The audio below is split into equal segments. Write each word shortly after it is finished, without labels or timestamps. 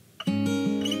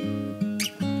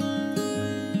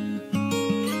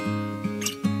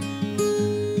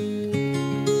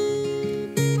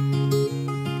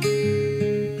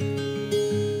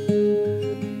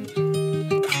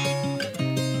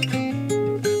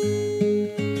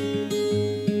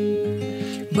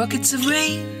Buckets of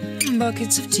rain,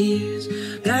 buckets of tears.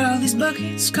 Got all these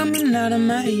buckets coming out of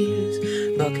my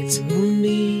ears. Buckets of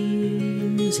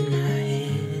moonbeams in my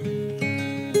hand.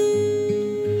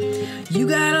 You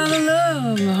got all the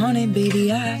love, honey,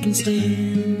 baby, I can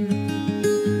stand.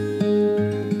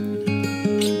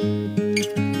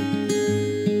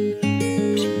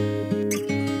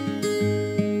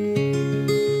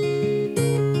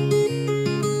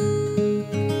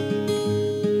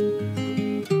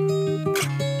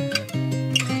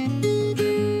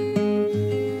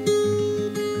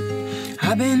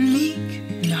 I've been meek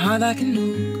and hard like an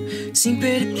oak. Seen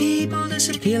pretty people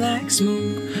disappear like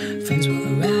smoke. Friends will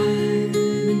arrive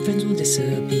and friends will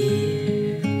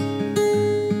disappear.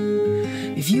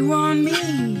 If you want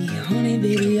me, honey,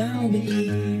 baby, I'll be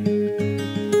here.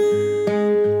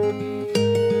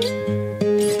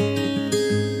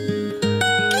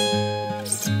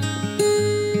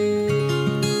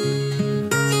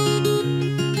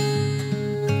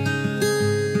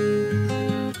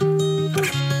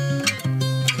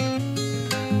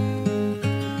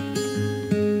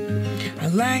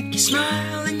 Like your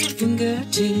smile and your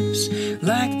fingertips,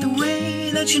 like the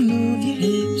way that you move your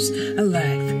hips. I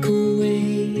like the cool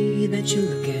way that you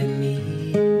look at me.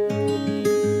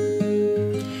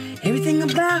 Everything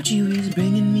about you is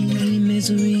bringing me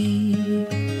misery.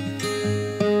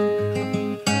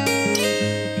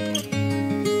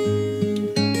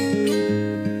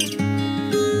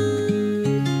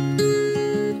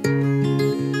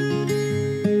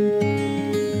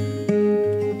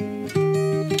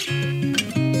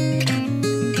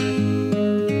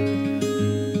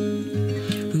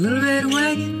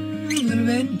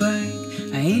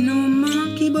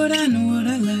 But I know what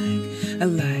I like. I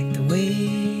like the way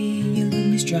you love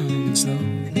me strong and slow.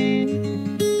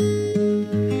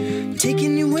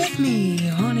 Taking you with me,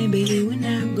 honey, baby, when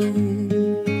I go.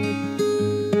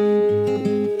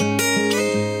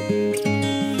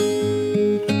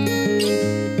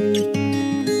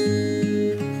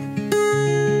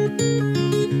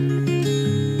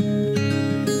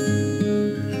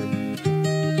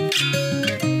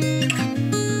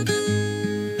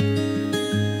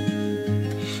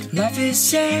 Life is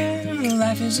sad,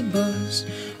 life is a buzz.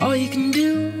 All you can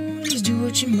do is do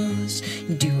what you must.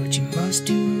 You do what you must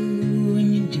do,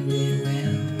 and you do it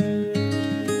well.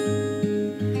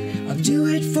 I'll do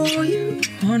it for you,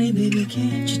 honey, baby,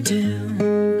 can't you tell?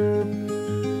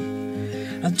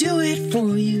 I'll do it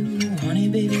for you, honey,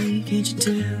 baby, can't you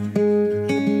tell?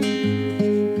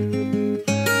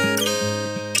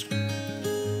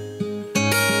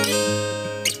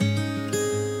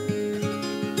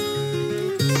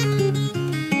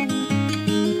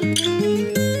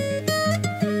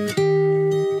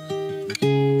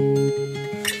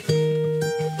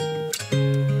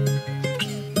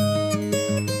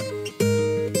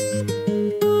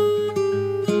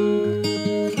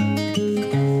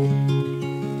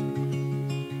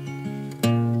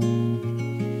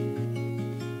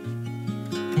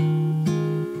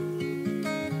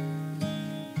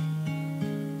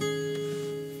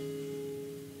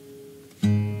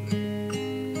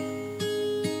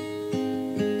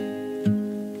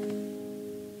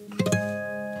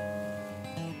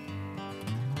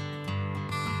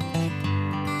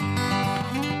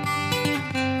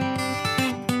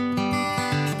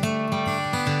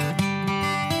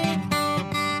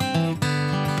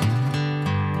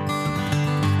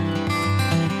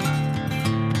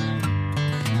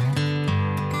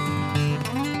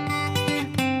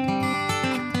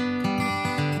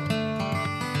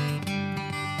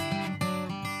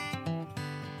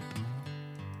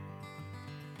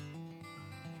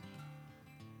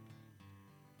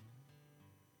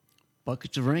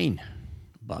 Buckets of Rain,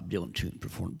 Bob Dylan tune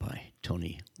performed by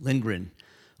Tony Lindgren.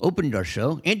 Opened our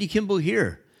show. Andy Kimbel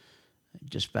here,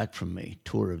 just back from a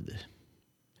tour of the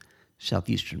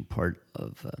southeastern part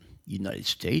of the United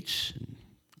States.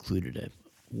 Included a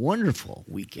wonderful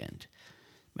weekend.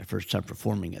 My first time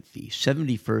performing at the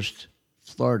 71st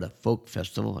Florida Folk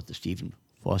Festival at the Stephen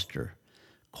Foster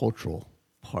Cultural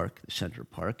Park, the Center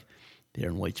Park, there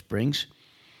in White Springs.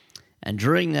 And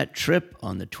during that trip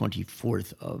on the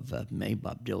 24th of May,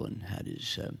 Bob Dylan had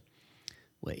his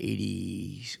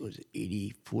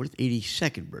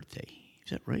 82nd birthday. Is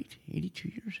that right? 82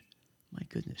 years? My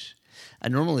goodness.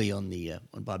 And normally on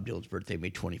Bob Dylan's birthday,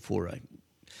 May 24, I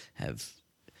have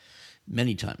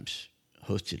many times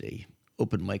hosted a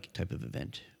open mic type of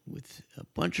event with a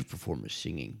bunch of performers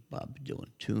singing Bob Dylan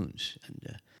tunes.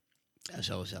 And as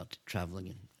I was out traveling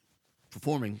and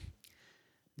performing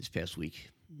this past week,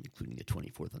 including the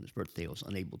 24th on his birthday, I was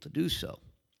unable to do so.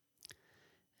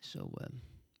 So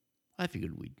I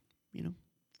figured we'd,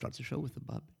 start the show with a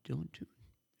Bob Dylan tune.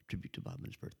 tribute to Bob and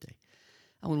his birthday.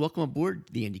 I want to welcome aboard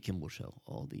the Andy Kimbel Show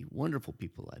all the wonderful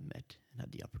people I met and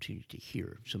had the opportunity to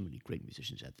hear. So many great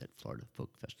musicians at that Florida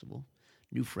Folk Festival.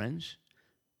 New friends,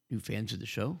 new fans of the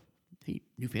show,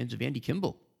 new fans of Andy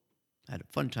Kimbel. I had a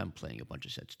fun time playing a bunch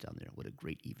of sets down there. What a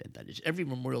great event that is. Every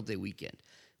Memorial Day weekend,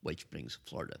 White Springs,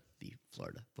 Florida, the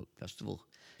Florida Folk Festival.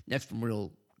 Next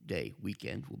Memorial Day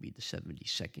weekend will be the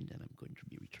 72nd, and I'm going to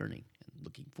be returning and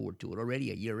looking forward to it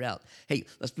already a year out. Hey,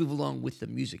 let's move along with the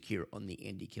music here on the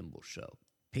Andy Kimbel Show.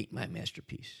 Paint My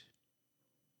Masterpiece.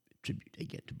 Tribute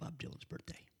again to Bob Dylan's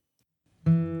birthday.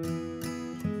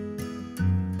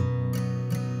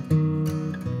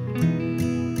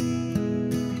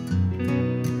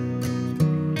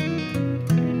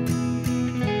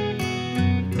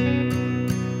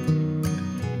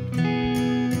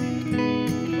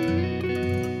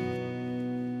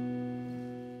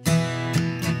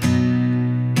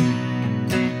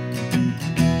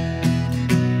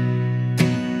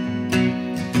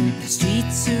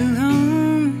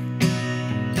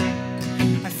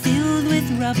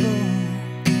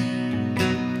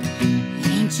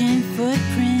 Ancient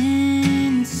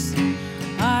footprints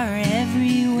are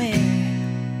everywhere.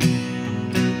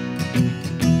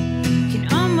 Can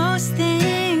almost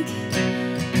think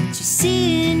that you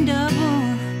see in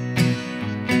double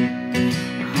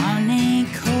on a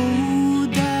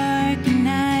cold, dark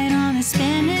night on the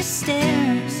Spanish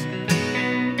stairs.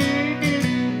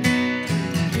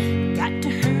 Got to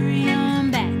hurry on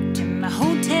back to my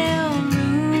hotel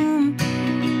room.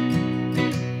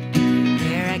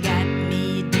 There I got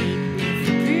me a date with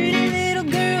a pretty little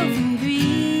girl from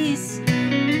Greece.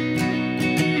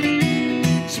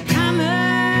 She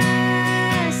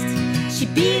promised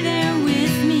she'd be there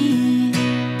with me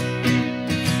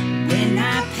when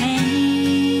I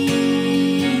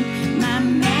paint my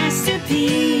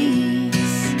masterpiece.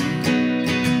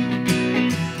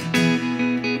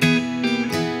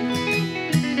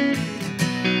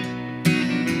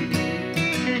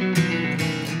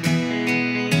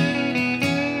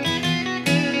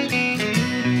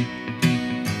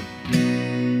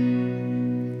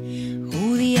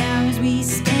 Oh, the hours we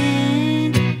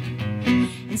spend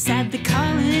inside the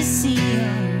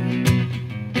Coliseum,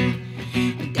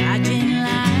 dodging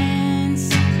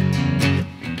lines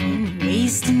and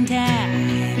wasting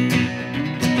time.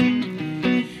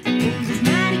 Those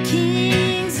mighty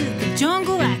kings of the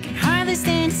jungle, I can hardly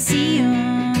stand to see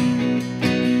 'em.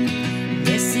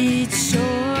 Yes, it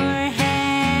sure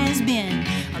has been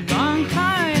a long,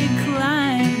 hard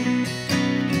climb.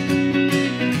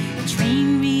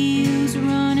 Train wheels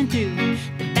running through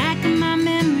the back of my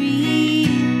memory.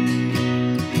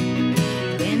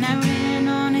 Then I ran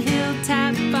on a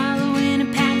hilltop following a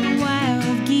pack of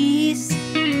wild geese.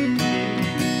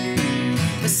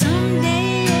 But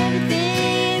someday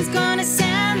everything's gonna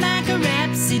sound like a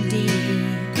rhapsody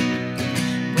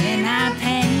when I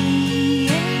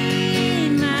paint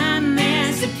my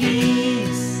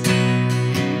masterpiece.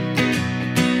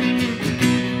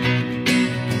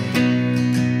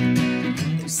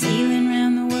 Sailing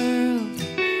around the world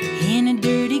in a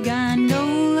dirty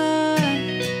gondola.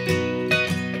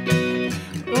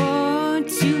 Oh,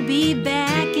 to be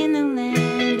back in the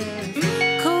land of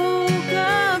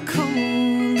Coca-Cola.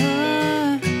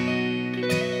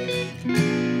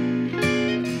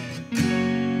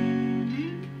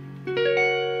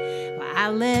 Well, I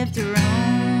left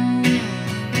Rome,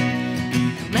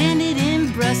 landed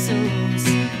in Brussels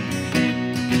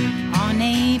on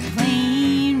a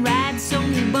plane ride so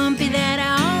bumpy that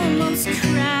I almost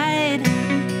cried.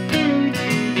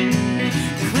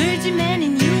 Clergymen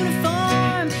in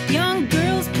uniform, young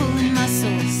girls pulling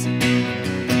muscles.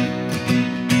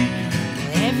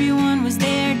 Everyone was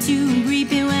there to greet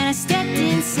me when I stepped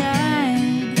inside.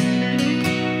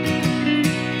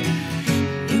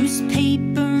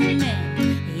 Newspapermen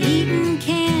eating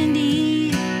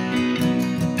candy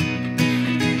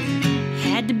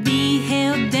had to be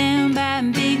held down by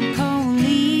big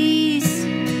police.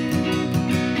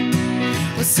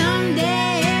 Well,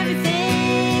 someday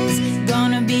everything's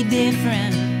gonna be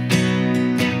different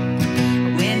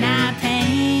when I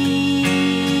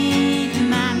paint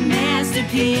my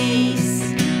masterpiece.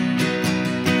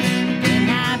 When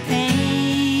I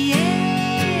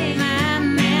paint my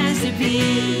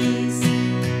masterpiece.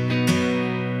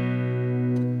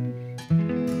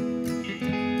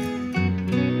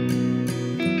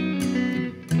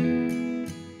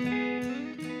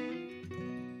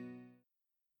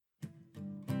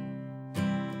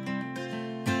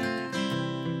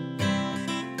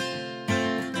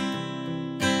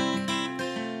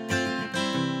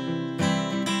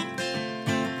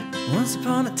 Once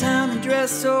upon a time I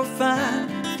dressed so fine,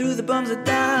 through the bums of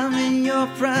dime in your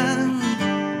prime,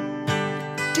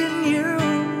 didn't you?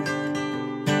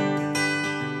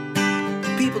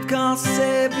 People can't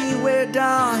say beware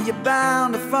doll, you're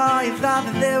bound to fall. You thought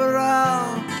that they were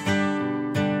all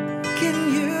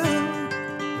kidding you.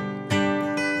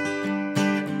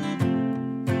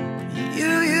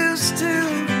 You used to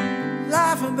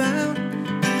laugh about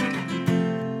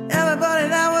everybody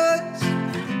that was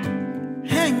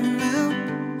hanging out.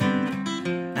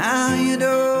 Now you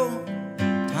don't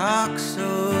talk so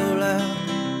loud.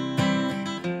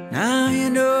 Now you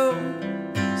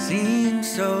don't seem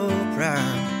so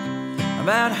proud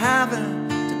about having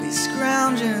to be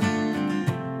scrounging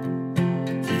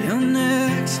for your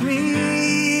next meal.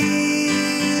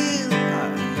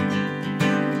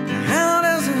 How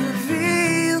does it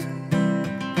feel?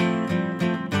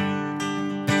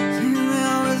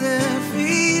 How does it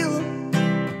feel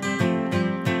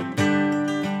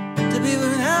to be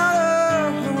without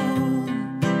a home?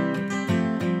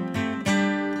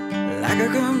 Like a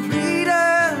complete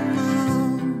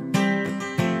unknown,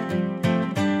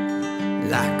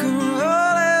 like a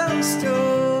rolling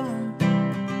stone.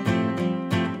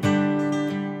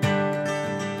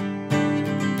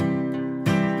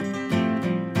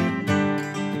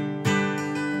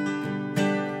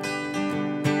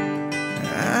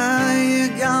 You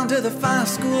gone to the fine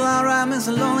school, alright, Miss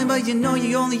Lonely, but you know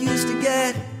you only used to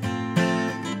get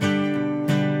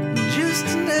just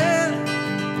enough.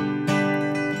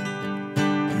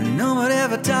 Nobody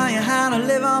ever taught you how to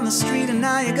live on the street, and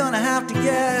now you're gonna have to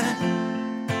get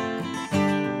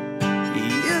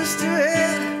used to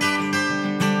it.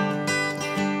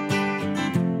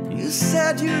 You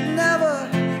said you'd never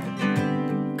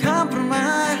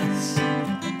compromise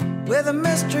with a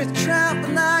mystery tramp,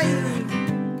 and now you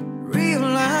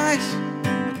realize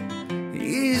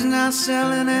he's not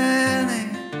selling any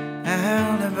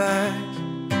alibis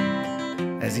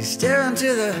as he's staring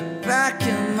into the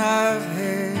vacuum of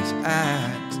his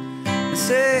eyes and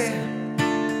say,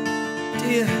 do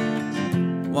you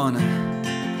wanna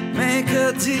make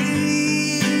a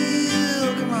deal?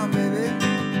 Come on, baby.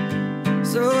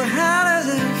 So how does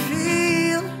it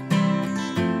feel?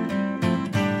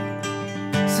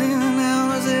 Sing, how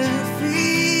does it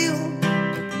feel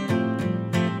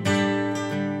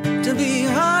to be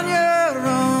on your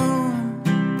own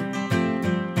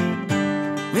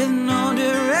with no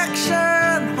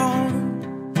direction home?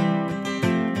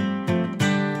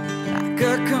 Like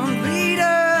a complete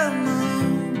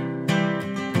unknown,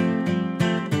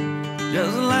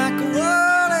 just like a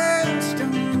rolling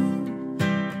stone.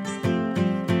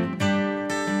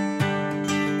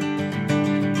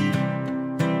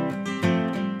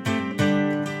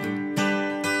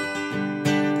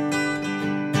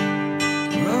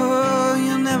 Oh,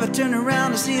 you'll never turn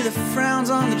around to see the frowns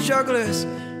on the jugglers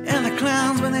and the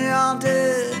clowns when they all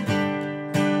did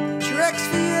tricks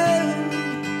for you.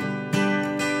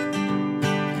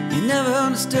 You never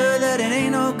understood that it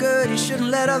ain't no good. You shouldn't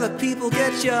let other people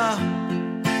get your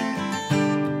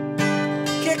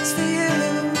kicks for you.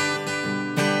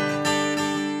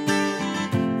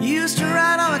 You used to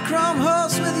ride on a chrome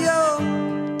horse with your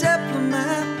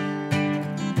diplomat,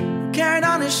 carried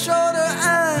on his shoulder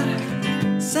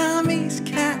a Siamese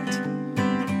cat.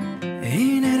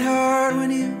 Ain't it hard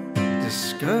when you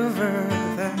discover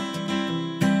that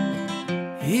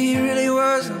he really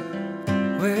wasn't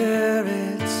where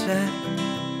it's at,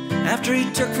 after he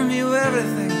took from you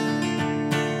everything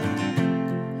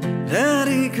that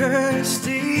he could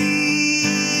steal?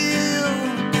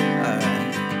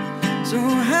 So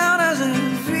how does it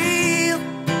feel?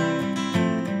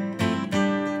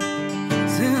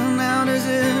 So how does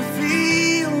it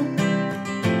feel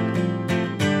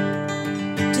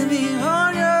to be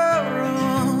on your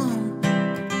own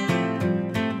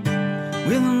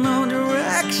with no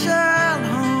direction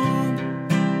home?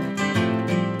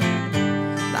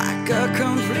 Like a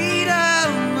complete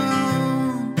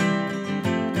unknown,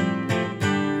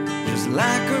 just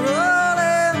like a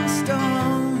rolling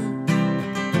stone.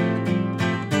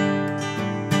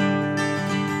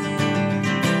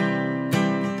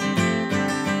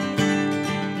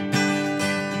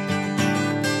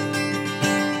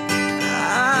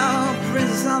 Oh,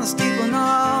 princess on the steeple and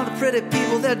all the pretty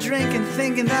people, they're drinking,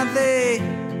 thinking that they've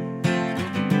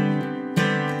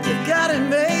got it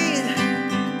made,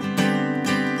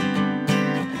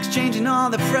 exchanging all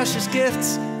the precious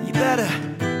gifts. You better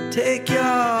take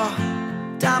your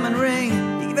diamond ring,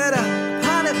 you better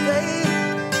pawn it, babe.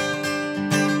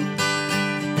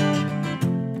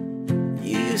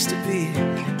 You used to be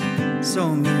so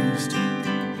amused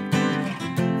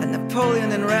at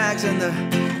Napoleon in rags and the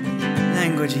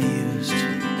language he used.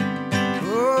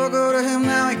 Oh, go to him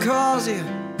now, he calls you,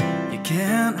 you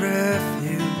can't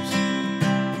refuse.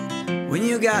 When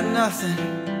you got nothing,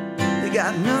 you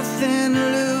got nothing to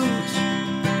lose.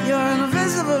 You're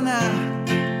invisible now,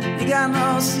 you got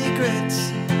no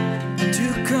secrets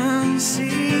to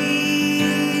conceal.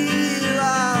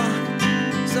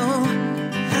 So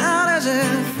how does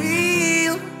it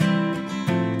feel?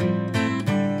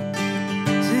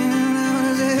 How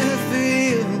does it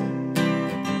feel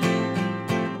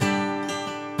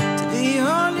to be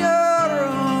on your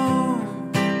own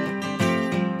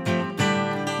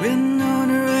with no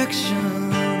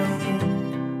direction?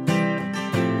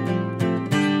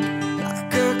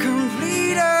 Like a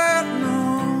complete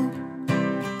unknown.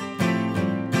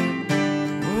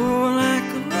 Oh, like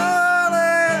a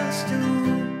rolling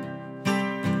stone.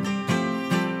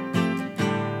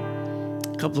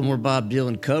 A couple more Bob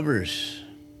Dylan covers.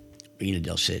 Regina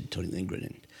Del Cid, Tony Lindgren,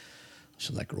 and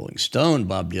so like a Rolling Stone,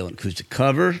 Bob Dylan acoustic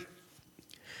cover.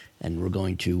 And we're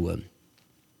going to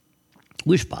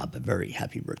wish Bob a very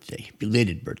happy birthday,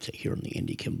 belated birthday here on the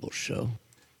Andy Kimbel Show.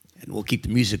 And we'll keep the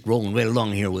music rolling right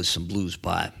along here with some blues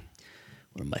by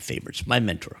one of my favorites, my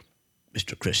mentor,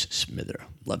 Mr. Chris Smither.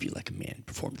 Love You Like a Man,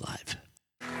 performed live.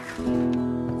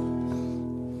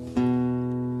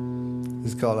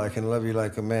 It's called I Can Love You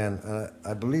Like a Man.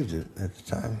 I believed it at the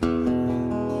time.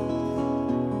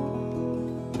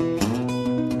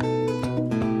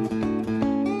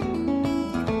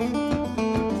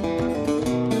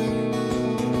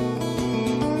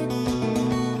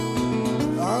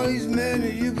 All these men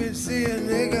that you've been seeing,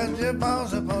 they got their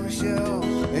balls up on the shelf.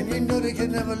 And you know they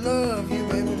can never love you,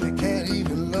 baby. They can't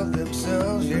even love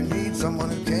themselves. You need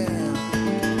someone who can.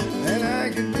 And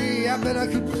I bet I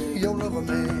could be your lover,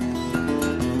 man.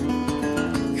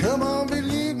 Come on,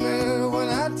 believe me when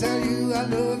I tell you I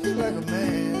love you like a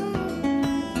man.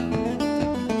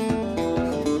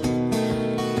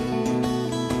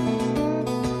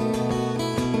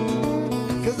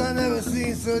 Cause I never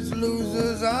seen such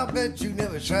losers, I bet you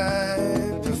never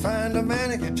tried to find a man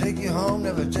that can take you home,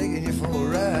 never taking you for a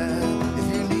ride. If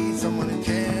you need someone who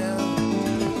can,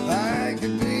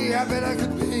 I bet I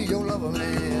could be your lover,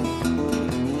 man.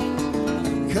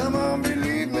 Come on,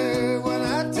 believe me when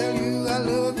I tell you I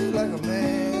love you like a man.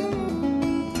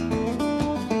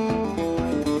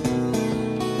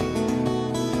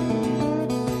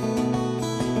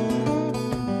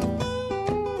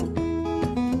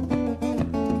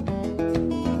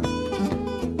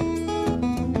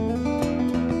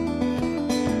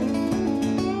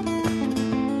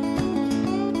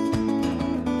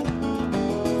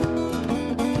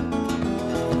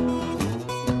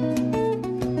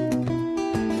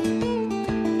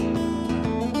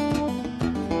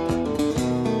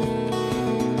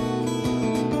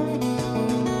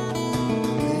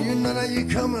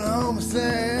 Coming home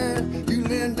sad, you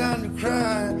laying down to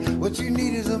cry. What you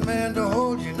need is a man to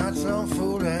hold you, not some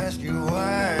fool to ask you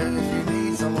why. If you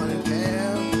need someone who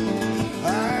can,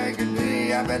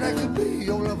 I bet I could be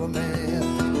your lover, man.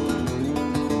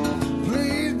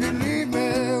 Please believe me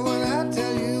when I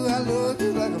tell you I love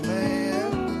you like a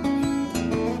man.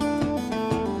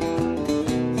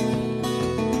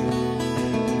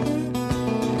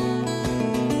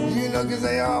 You know, cause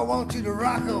they all want you to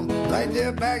rock them. Like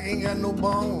their back ain't got no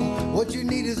bone. What you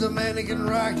need is a man that can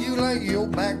rock you like your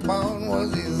backbone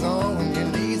was his own. You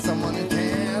need someone who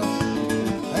can.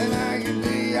 And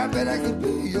I bet I could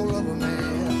be your lover, man.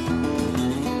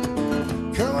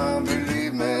 Come on,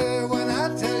 believe me when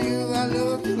I tell you I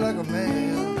love you like a man.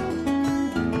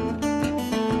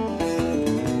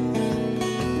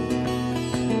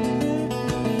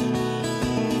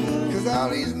 All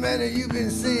these men that you've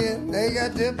been seeing, they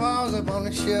got their balls up on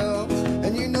the shelf.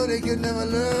 And you know they could never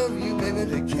love you, baby.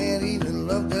 They can't even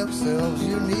love themselves.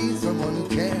 You need someone who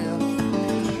can.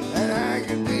 And I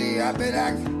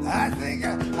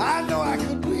know I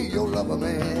could be your lover,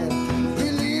 man.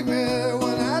 Believe me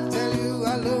when I tell you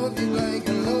I love you like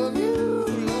I love you,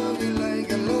 love you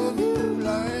like I love you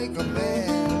like a man.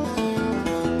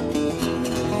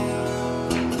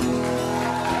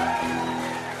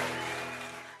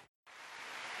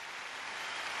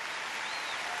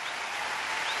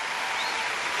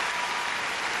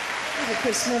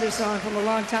 Chris Smither song from a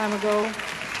long time ago.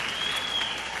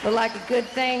 But like a good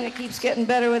thing that keeps getting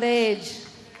better with age.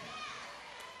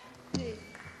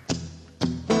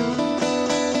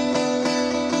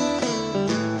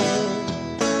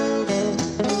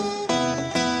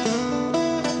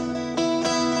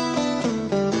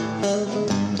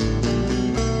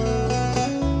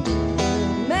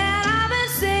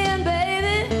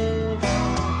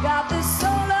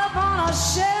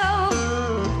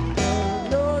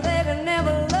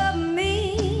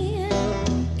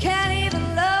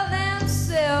 Love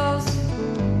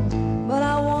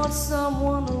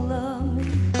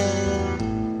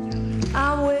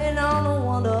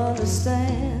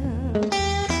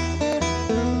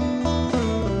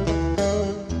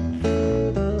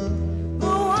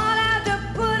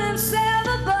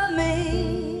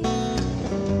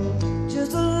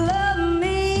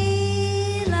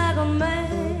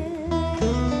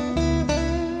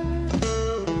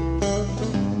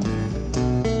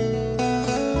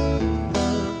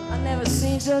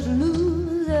such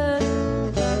losers.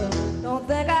 Don't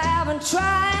think I haven't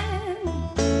tried.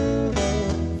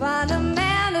 Find a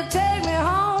man to take me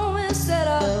home instead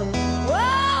of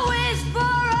always for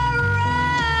a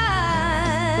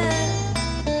ride.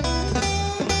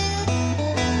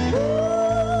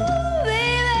 Ooh,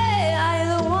 baby, are you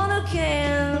the one who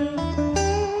can?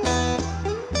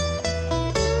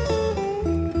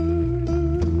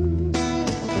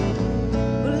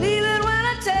 Believe it when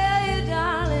I tell you,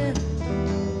 darling,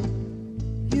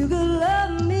 you could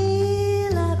love me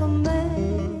like a man.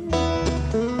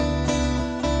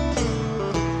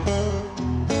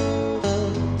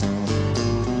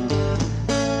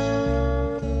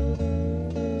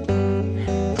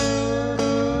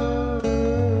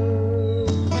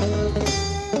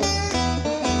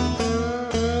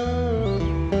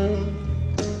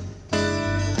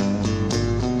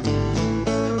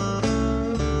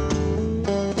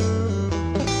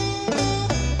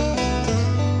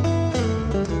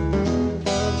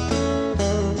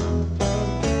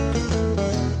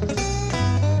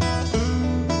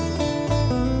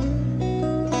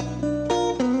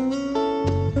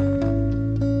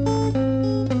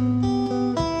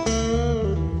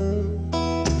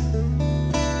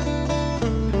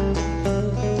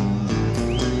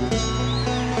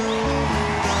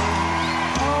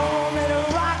 Oh, me to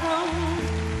rock 'em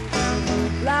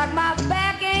like my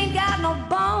back ain't got no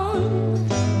bone.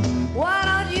 Why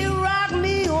don't you rock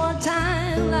me one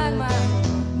time like my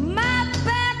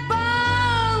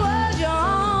backbone was your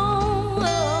own?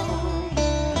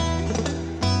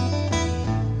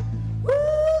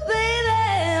 Ooh, baby,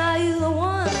 are you the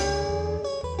one?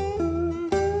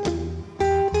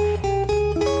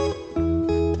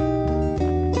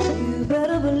 You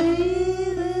better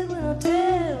believe it when I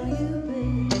tell you,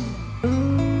 baby,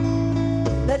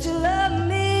 that you love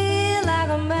me like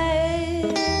a man.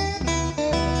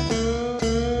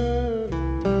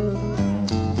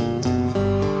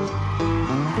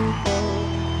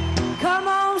 Come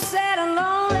on, sad and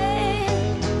lonely,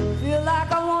 feel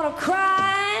like I wanna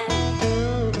cry.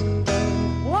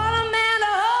 Want a man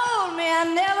to hold me, I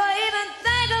never even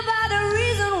think about the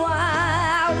reason why.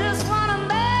 I just want a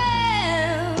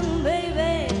man,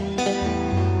 baby.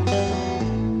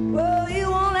 Well, you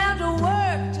won't have to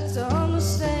work just to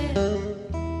understand.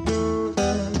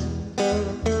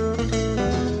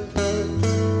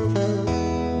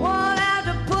 Won't have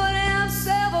to put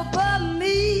himself above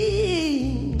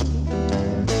me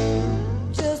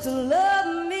just to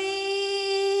love me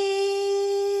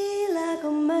like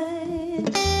a man.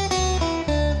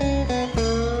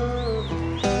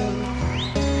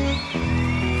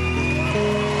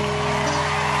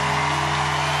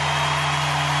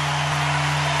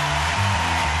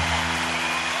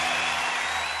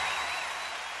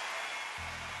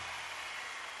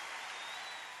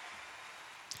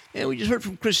 And we just heard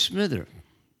from Chris Smither,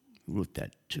 who wrote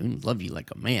that tune, Love You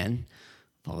Like a Man,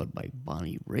 followed by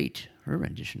Bonnie Raitt, her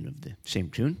rendition of the same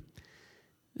tune.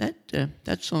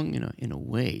 That song, in a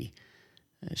way,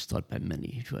 is thought by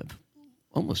many to have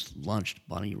almost launched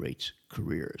Bonnie Raitt's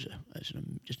career as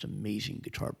an just amazing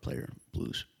guitar player,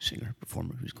 blues singer,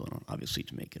 performer who's going on, obviously,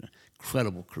 to make an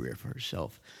incredible career for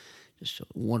herself. Just a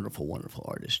wonderful, wonderful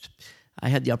artist. I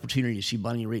had the opportunity to see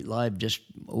Bonnie Raitt live just,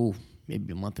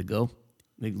 maybe a month ago,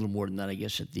 maybe a little more than that, I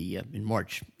guess, at the in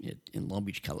March in Long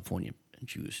Beach, California. And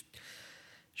she was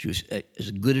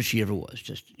as good as she ever was,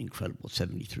 just incredible.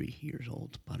 73 years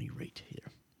old, Bonnie Raitt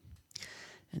here.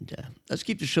 And let's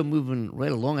keep the show moving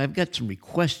right along. I've got some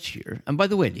requests here. And by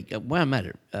the way, while I'm at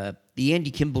it, the Andy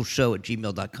Kimbel Show at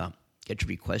gmail.com. Get your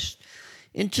requests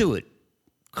into it.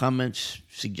 Comments,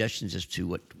 suggestions as to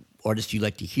what artists you'd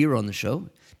like to hear on the show.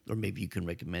 Or maybe you can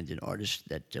recommend an artist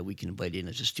that we can invite in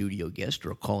as a studio guest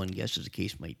or a call-in guest, as the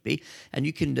case might be. And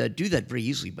you can do that very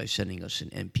easily by sending us an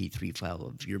MP3 file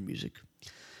of your music,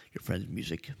 your friend's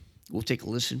music. We'll take a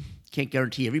listen. Can't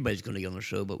guarantee everybody's going to be on the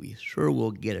show, but we sure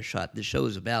will get a shot. This show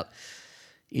is about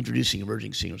introducing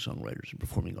emerging singer-songwriters and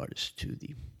performing artists to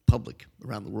the public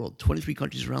around the world. 23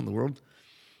 countries around the world,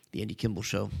 the Andy Kimbel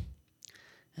Show.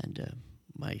 And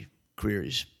my career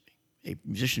is a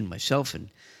musician myself,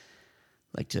 and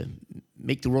like to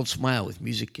make the world smile with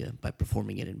music by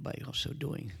performing it and by also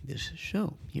doing this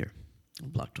show here on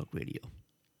Block Talk Radio.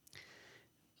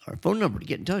 Our phone number to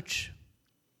get in touch,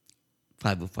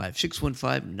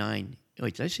 505-615-9...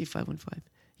 Wait, did I say 515?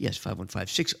 Yes,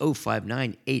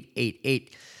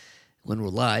 515-605-9888. When we're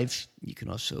live, you can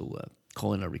also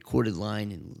call in our recorded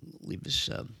line and leave us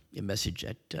a message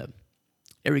at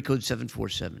area code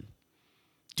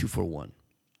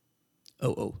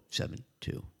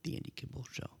 747-241-0072, The Andy Kimbel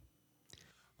Show.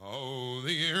 Oh,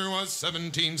 the year was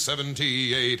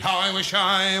 1778. How I wish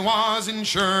I was in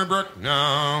Sherbrooke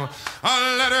now.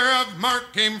 A letter of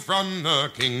marque came from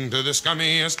the king to the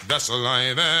scummiest vessel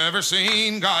I've ever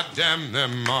seen. God damn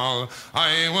them all.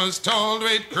 I was told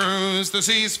we'd cruise the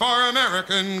seas for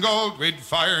American gold. We'd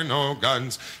fire no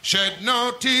guns, shed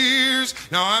no tears.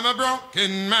 Now I'm a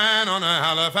broken man on a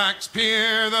Halifax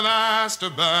pier, the last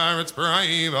of Barrett's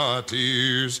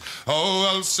privateers. Oh,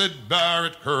 well, Sid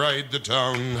Barrett cried the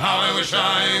town. How I wish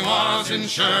I was in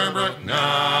Sherbrooke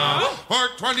now. For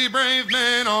 20 brave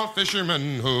men, all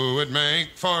fishermen, who would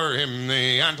make for him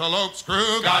the Antelope's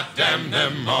crew. God damn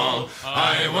them all.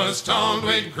 I was told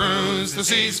we'd cruise the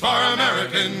seas for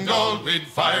American gold. We'd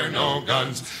fire no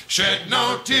guns, shed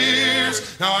no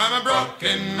tears. Now I'm a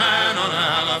broken man on a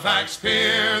Halifax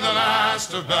pier, the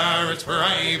last of Barrett's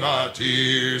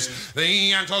privateers.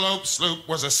 The Antelope sloop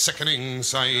was a sickening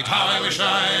sight. How I wish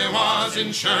I was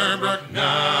in Sherbrooke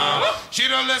now. She'd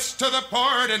a list to the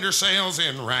port and her sails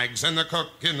in rags, and the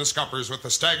cook in the scuppers with the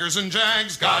staggers and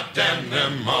jags. God damn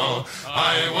them all.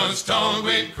 I was told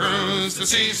we'd cruise the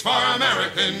seas for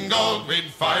American gold.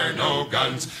 We'd fire no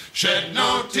guns, shed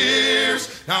no tears.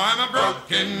 Now I'm a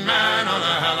broken man on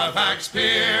a Halifax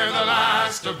pier, the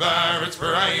last of Barrett's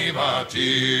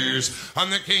privateers.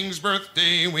 On the king's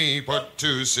birthday we put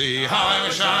to sea. How I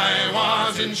wish I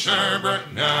was in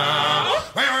Sherbrooke now.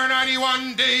 We were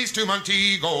 91 days to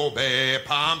Montego Bay,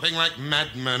 pumping like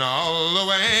madmen all the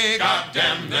way. God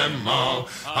damn them all.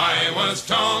 I was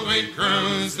told we'd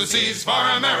cruise the seas for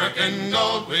American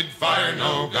gold. We'd fire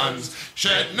no guns,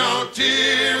 shed no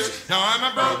tears. Now I'm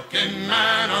a broken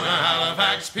man on a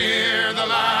Halifax pier, the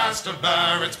last of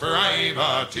Barrett's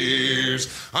privateers.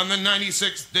 On the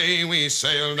 96th day we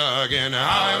sailed again.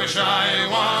 How I wish I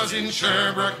was in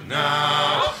Sherbrooke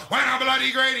now. When a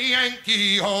bloody great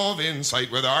Yankee hove in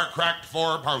sight, with our cracked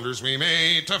 4-pounders we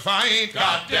made to fight.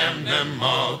 God damn them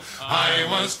all. I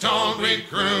was told we'd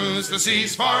cruise the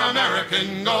seas for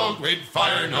American gold. We'd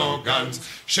fire no guns,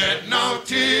 shed no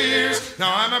tears.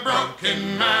 Now I'm a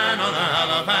broken man on a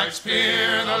Halifax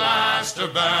pier, the last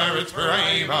of Barrett's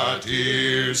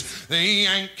privateers. The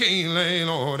Yankee lay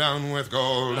low down with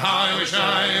gold. How I wish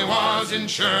I was in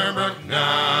Sherbrooke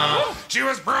now. She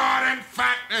was broad and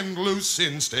fat and loose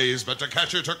in stays, but to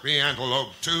catch her took the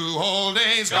Antelope 2 whole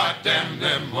days. God damn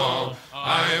them all.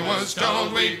 I was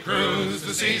told we'd cruise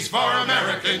the seas for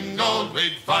American gold.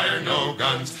 We'd fire no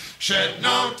guns, shed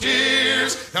no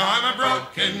tears. Now I'm a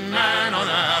broken man on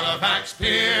a Halifax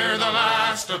pier, the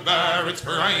last of Barrett's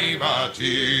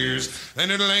privateers. Then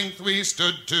at length we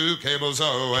stood 2 cables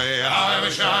away. How I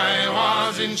wish I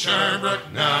was in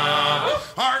Sherbrooke now.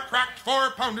 Our cracked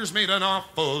 4-pounders made an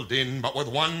awful din, but with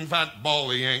one fat ball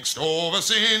the Yanks stove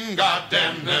us in. God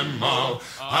damn them all.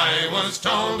 I was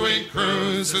told we'd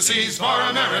cruise the seas for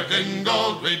American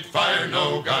gold. We'd fire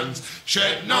no guns,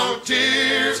 shed no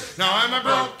tears. Now I'm a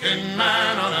broken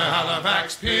man on a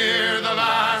Halifax pier, the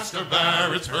last of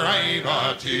Barrett's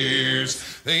privateers.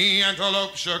 The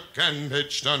Antelope shook and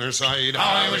pitched on her side.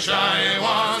 How I wish I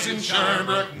was in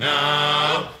Sherbrooke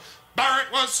now.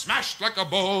 Barrett was smashed like a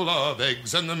bowl of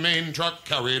eggs, and the main truck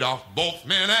carried off both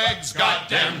men eggs. God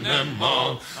damn them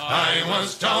all. I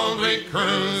was told we'd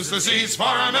cruise the seas for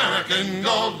American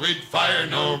gold. We'd fire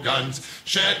no guns,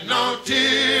 shed no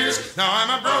tears. Now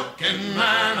I'm a broken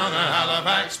man on a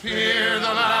Halifax pier, the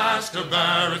last of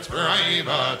Barrett's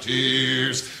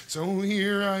privateers. So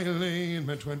here I lay in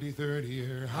my 23rd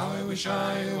year. How I wish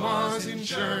I was in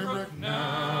Sherbrooke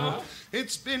now.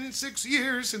 It's been 6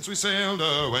 years since we sailed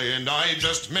away, and I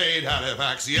just made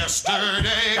Halifax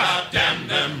yesterday. God damn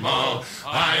them all.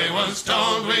 I was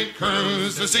told we'd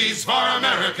cruise the seas for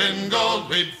American gold.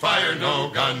 We'd fire no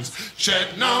guns,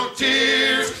 shed no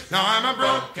tears. Now I'm a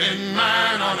broken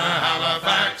man on a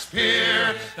Halifax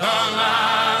pier, the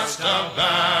last of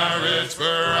Barrett's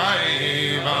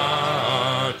privateers.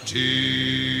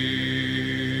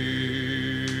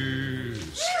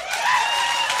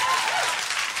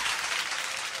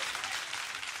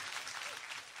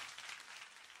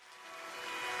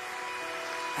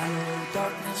 Hello,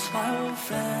 darkness, my old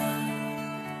friend.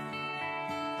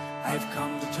 I've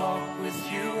come to talk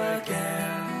with you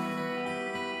again,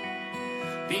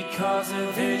 because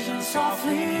a vision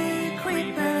softly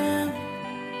creeping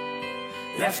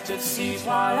left its seeds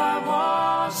while I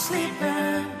was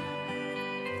sleeping,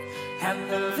 and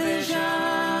the vision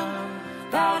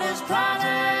that is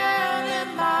planted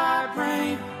in my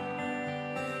brain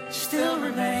still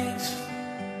remains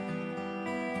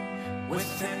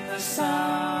within the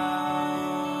sounds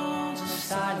of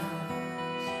silence.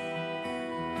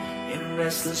 In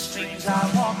restless dreams I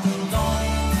walk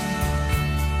alone.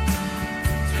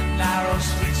 Tonight narrow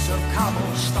streets of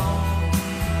cobblestone,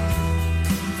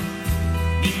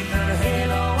 neath the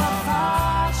halo of a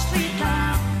street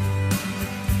lamp,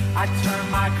 I turn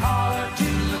my collar to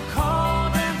the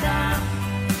cold and damp.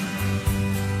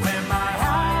 When my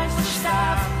eyes are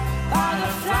stabbed by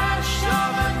the flash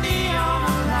of a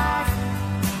neon light,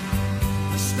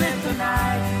 I split the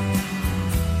night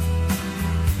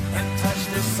and touch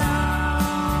the sound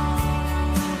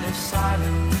of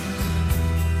silence.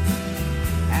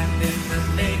 And in the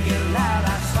naked light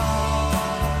I saw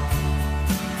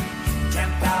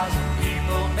 10,000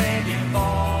 people, maybe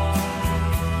more.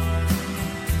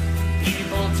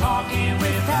 People talking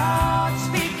without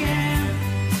speaking,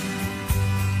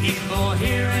 people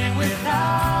hearing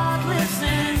without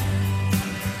listening,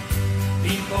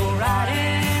 people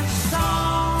writing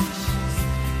songs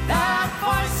that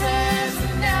voices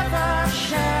never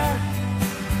shared.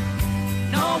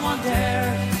 No one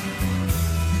dared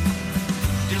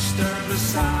disturb the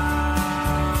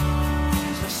sounds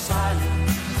of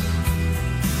silence.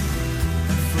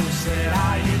 The fool said,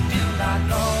 you do not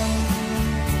know.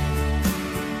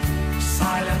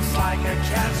 Silence like a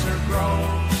cancer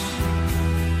grows.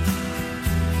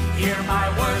 Hear my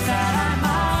words that I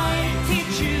might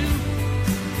teach you.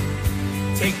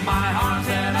 Take my arms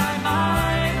and I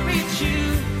might reach you.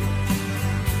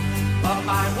 But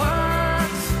my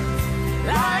words,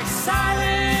 like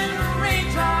silent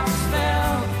raindrops,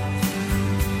 fell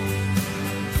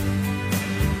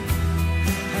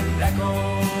and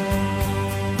echoed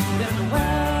in the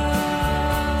wells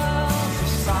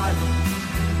of silence.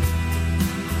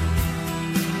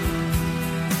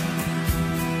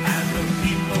 And the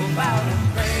people bowed and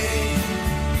prayed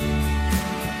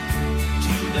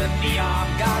to the neon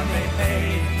god they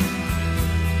made.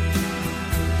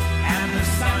 And the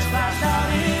sun splashed out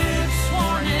its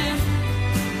warning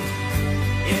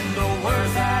in the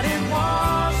words that it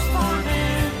was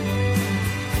forming.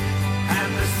 And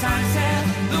the sign said,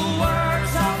 the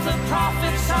words of the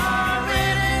prophets are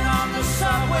written on the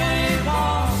subway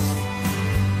walls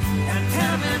and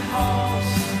tenement halls.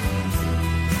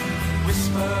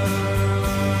 Whispered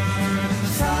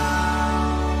the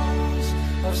sounds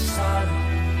of silence.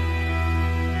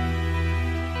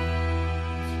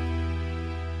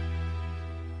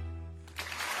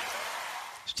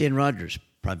 Stan Rogers,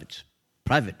 private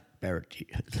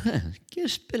baritone.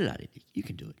 Just spit it out. You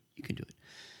can do it. You can do it.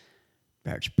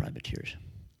 Barrett's Privateers.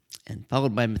 And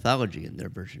followed by Mythology in their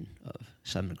version of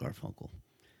Simon & Garfunkel,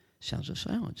 Sounds of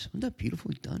Silence. Isn't that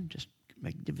beautifully done? Just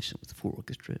magnificent with the full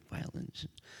orchestra, violins.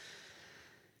 And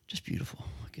just beautiful.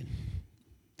 I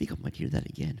think I might hear that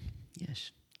again.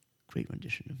 Yes. Great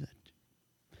rendition of that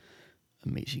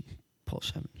amazing Paul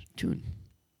Simon tune.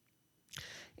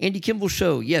 Andy Kimbel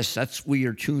Show. Yes, that's where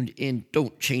you're tuned in.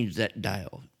 Don't change that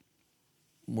dial.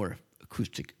 More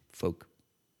acoustic, folk,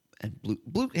 and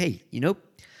blue. Hey, I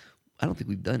don't think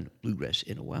we've done bluegrass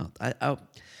in a while. I don't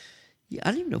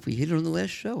even know if we hit it on the last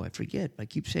show. I forget. I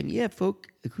keep saying, yeah, folk,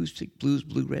 acoustic, blues,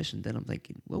 bluegrass, and then I'm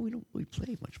thinking, well, we don't really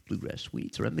play much bluegrass. We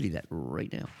need to remedy that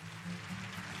right now.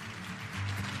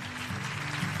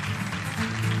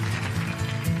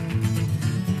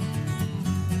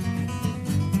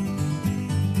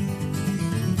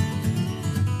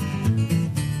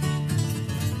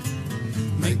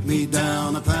 Make me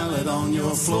down a pallet on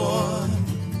your floor.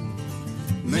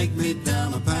 Make me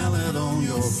down a pallet on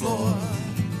your floor.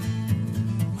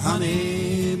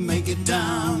 Honey, make it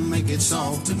down, make it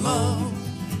soft and low.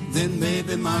 Then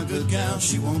maybe my good gal,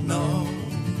 she won't know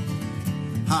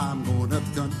I'm going up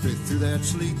the country through that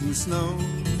sleet and snow.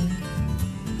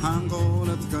 I'm going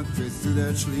up the country through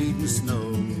that sleet and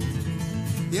snow.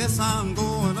 Yes, I'm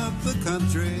going up the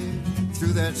country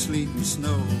through that sleet and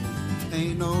snow.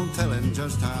 Ain't no telling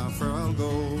just how far I'll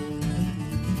go.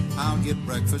 I'll get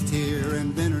breakfast here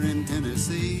and dinner in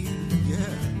Tennessee.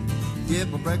 Yeah, get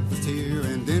my breakfast here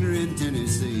and dinner in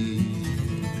Tennessee.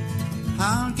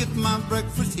 I'll get my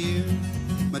breakfast here,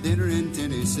 my dinner in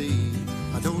Tennessee.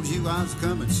 I told you I was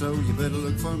coming, so you better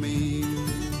look for me.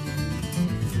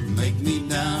 Make me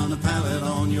down a pallet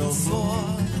on your floor.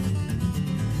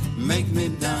 Make me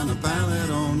down a pallet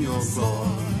on your floor.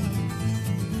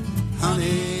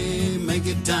 Honey, make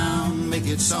it down, make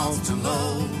it soft and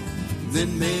low.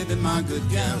 Then maybe my good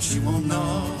gal, she won't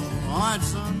know. All right,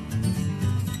 son.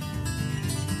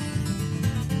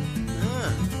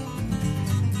 Yeah.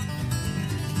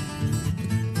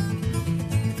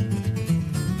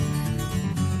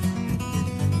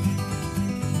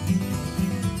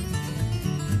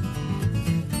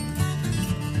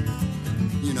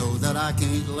 You know that I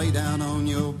can't lay down on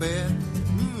your bed.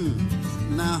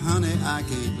 Now, honey, I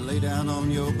can't lay down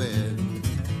on your bed.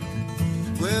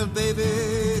 Well, baby,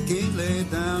 can't lay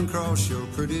down across your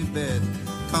pretty bed,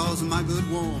 'cause my good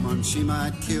woman, she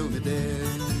might kill me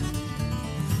dead.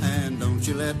 And don't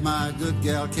you let my good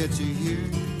gal catch you here.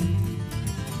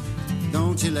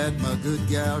 Don't you let my good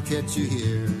gal catch you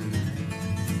here.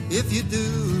 If you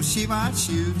do, she might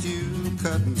shoot you,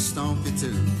 cut and stomp you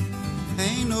too.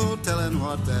 Ain't no telling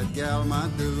what that gal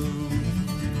might do.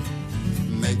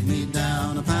 Make me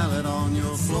down a pallet on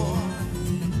your floor.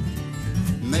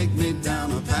 Make me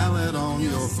down a pallet on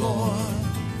your floor.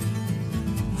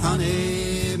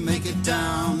 Honey, make it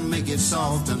down, make it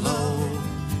soft and low.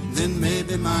 Then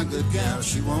maybe my good gal,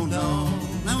 she won't know.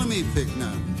 Now let me pick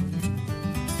now.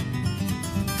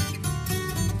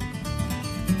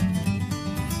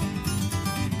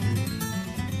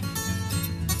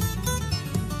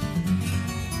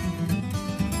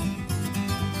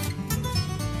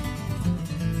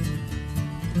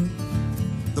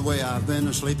 The way I've been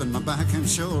asleep, my back and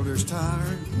shoulders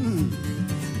tired.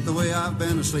 The way I've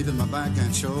been asleep, my back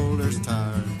and shoulders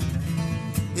tired.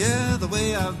 Yeah, the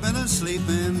way I've been asleep,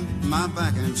 my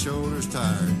back and shoulders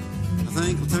tired. I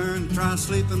think I'll turn and try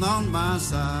sleeping on my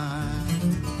side.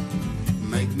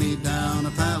 Make me down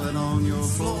a pallet on your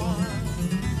floor.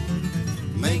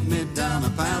 Make me down a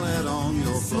pallet on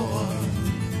your floor.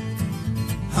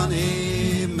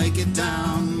 Honey, make it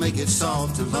down, make it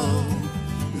soft and low.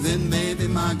 Then maybe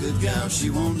my good gal, she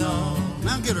won't know.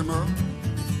 Now get her, Merle.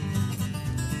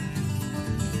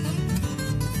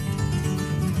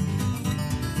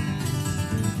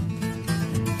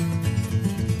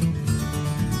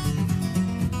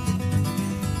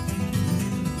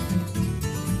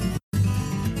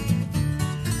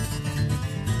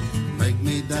 Make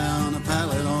me down a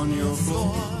pallet on your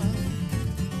floor.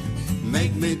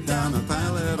 Make me down a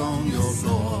pallet on your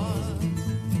floor.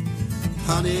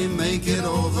 Honey, make it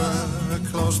over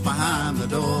close behind the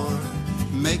door.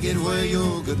 Make it where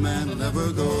your good man will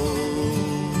never go.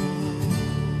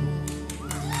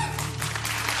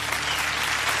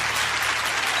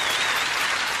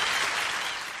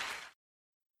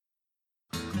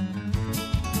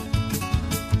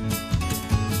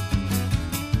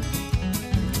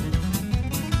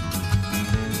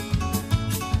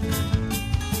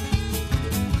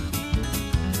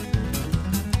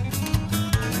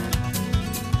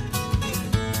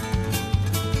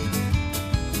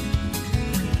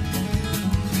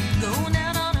 Going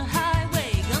out on a highway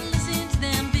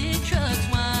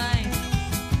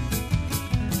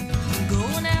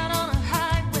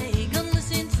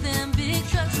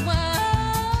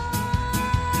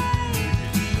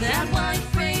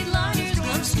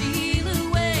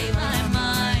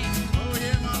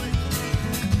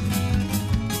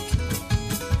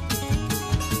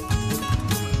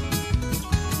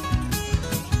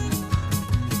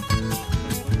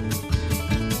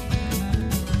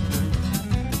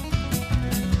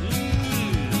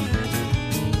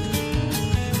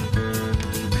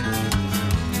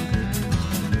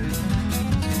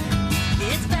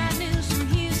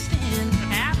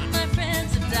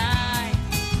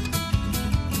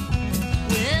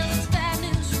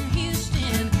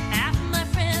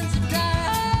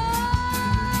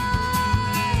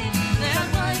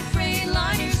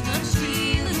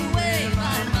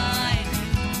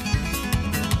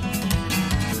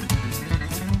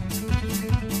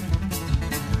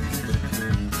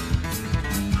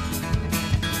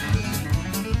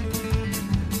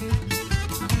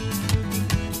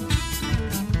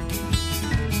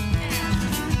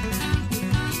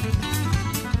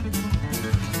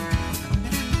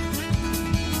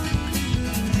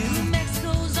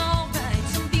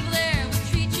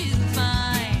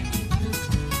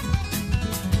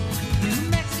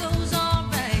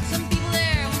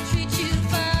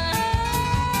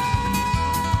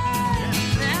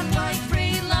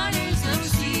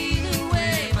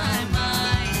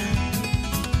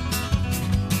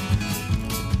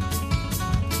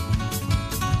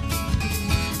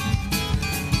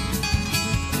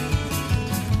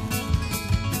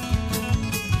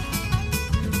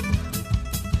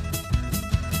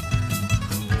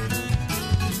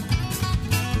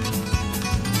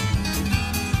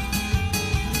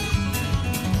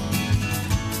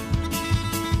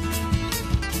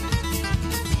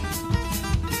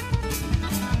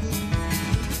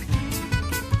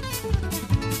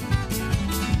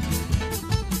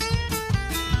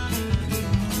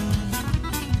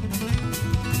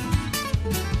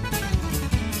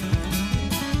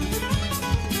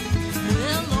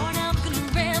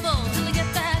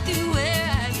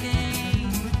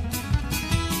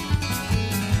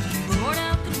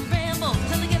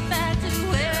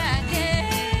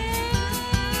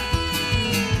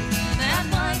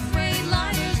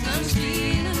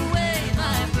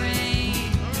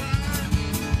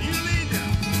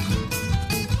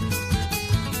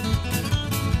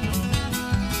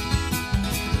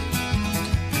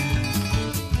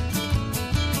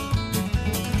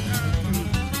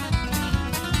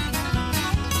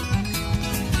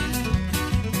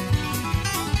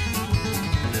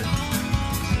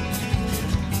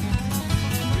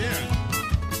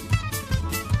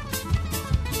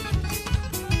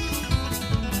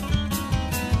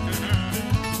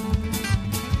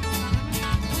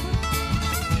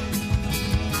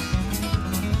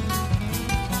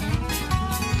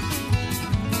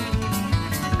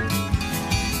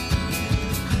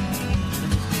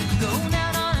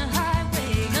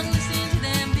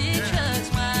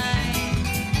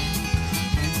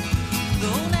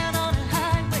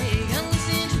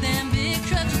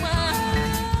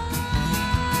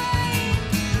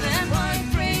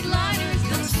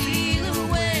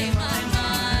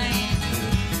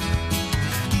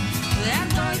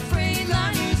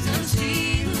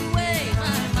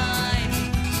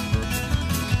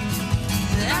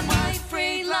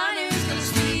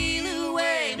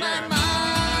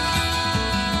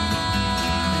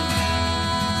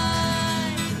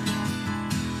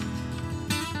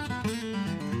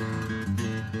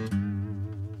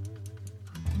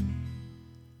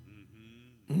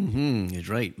is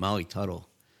right. Molly Tuttle,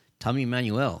 Tommy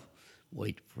Emmanuel,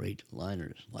 White Freight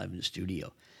Liners, live in the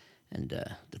studio. And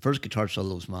the first guitar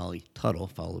solo was Molly Tuttle,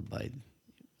 followed by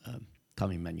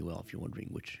Tommy Emmanuel, if you're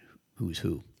wondering who's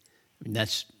who. I mean,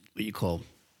 that's what you call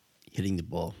hitting the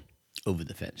ball over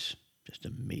the fence. Just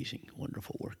amazing,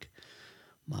 wonderful work.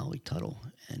 Molly Tuttle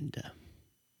and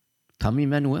Tommy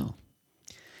Emmanuel.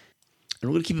 And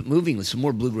we're going to keep it moving with some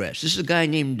more bluegrass. This is a guy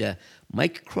named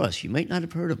Mike Cross. You might not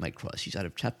have heard of Mike Cross. He's out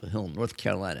of Chapel Hill, North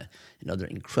Carolina. Another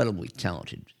incredibly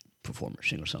talented performer,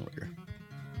 singer-songwriter.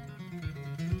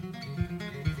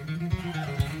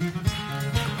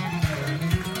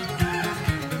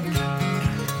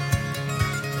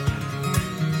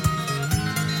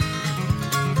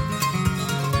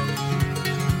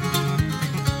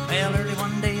 Well, early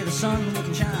one day the sun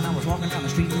wouldn't shine. I was walking down the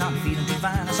street not feeling too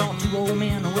fine. I saw two old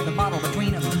men with a bottle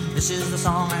between them. This is the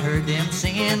song I heard them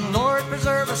singing. Lord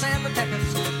preserve us and protect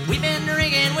us. We've been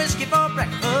drinking whiskey for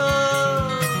breakfast.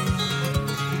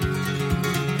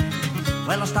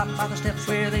 Well, I stopped by the steps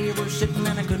where they were sitting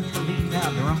and I couldn't believe how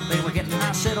drunk they were getting.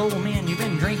 I said, old men, you've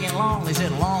been drinking long. They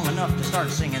said, long enough to start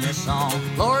singing this song.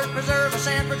 Lord preserve us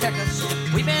and protect us.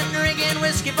 We've been drinking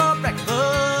whiskey for breakfast.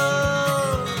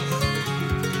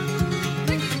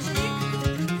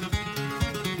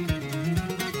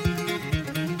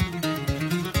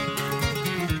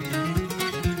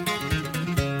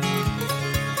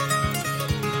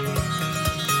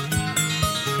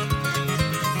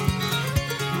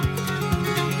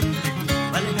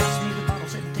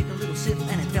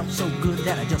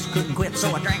 That I just couldn't quit,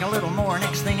 so I drank a little more.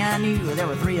 Next thing I knew, there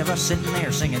were three of us sitting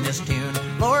there singing this tune.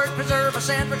 Lord preserve us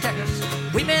and protect us.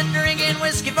 We've been drinking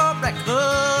whiskey for breakfast.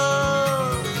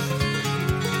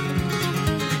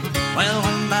 Well,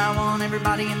 one by one,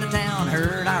 everybody in the town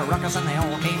heard our ruckus and they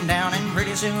all came down. And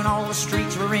pretty soon all the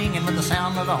streets were ringing with the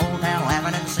sound of the whole town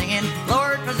laughing and singing.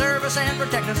 Lord preserve us and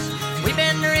protect us. We've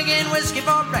been drinking whiskey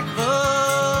for breakfast.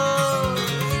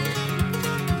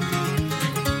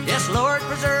 Yes, Lord,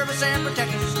 preserve us and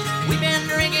protect us. We've been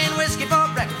drinking whiskey for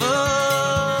breakfast.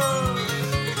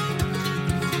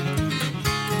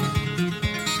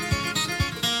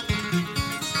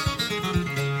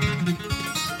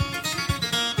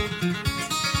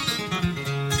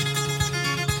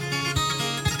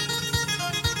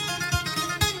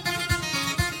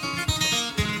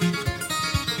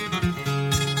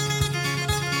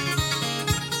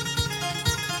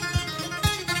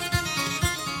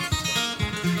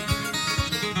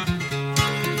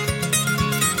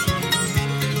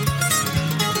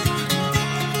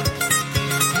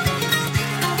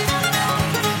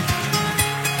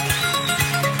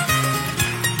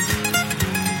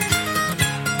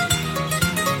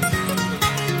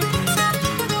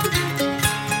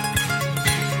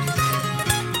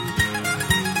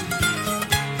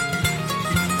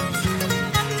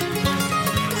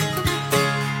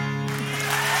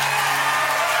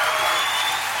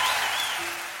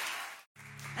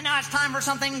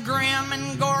 Something grim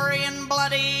and gory and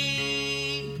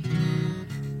bloody.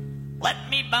 Let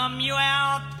me bum you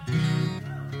out.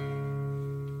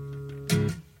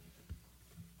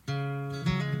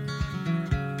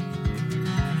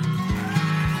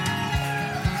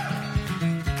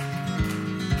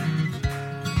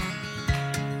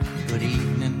 Good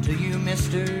evening to you,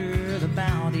 mister, the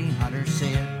bounty hunter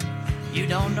said. You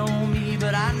don't know me,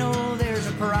 but I know there's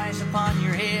a price upon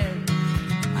your head.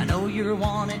 I know you're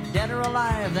wanted, dead or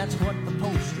alive, that's what the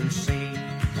posters say.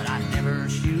 But I never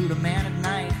shoot a man at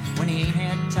night when he ain't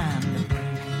had time to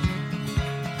pray.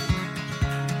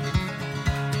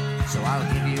 So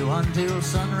I'll give you until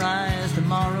sunrise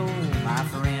tomorrow, my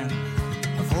friend,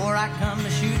 before I come to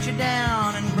shoot you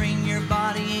down and bring your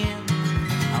body in.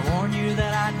 I warn you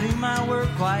that I do my work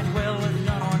quite well with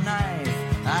gun or knife.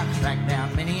 I've tracked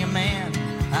down many a man,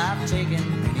 I've taken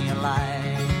many a life.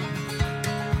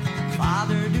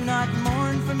 Father, do not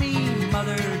mourn for me.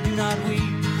 Mother, do not weep.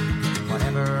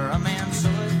 Whatever a man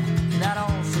soweth, that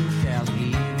also shall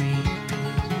he reap.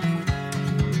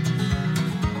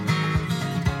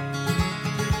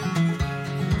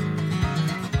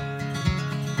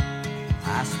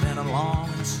 I spent a long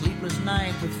and sleepless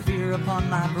night with fear upon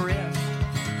my breast,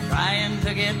 trying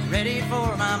to get ready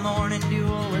for my morning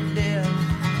duel with death.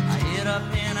 I hid up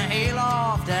in a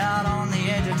hayloft out on the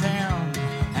edge of town.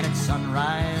 And at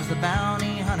sunrise, the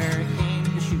bounty hunter came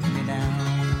to shoot me down.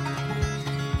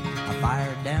 I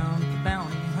fired down at the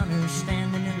bounty hunter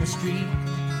standing in the street.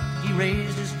 He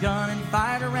raised his gun and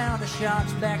fired a round of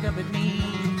shots back up at me.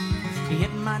 He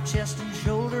hit my chest and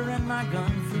shoulder and my gun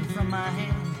flew from my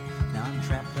hand. Now I'm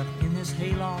trapped up in this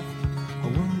hayloft, a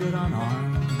wounded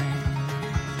unarmed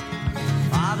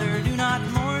man. Father, do not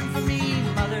mourn for me.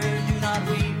 Mother, do not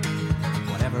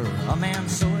whatever a man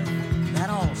soweth, that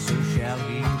also shall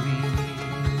he reap.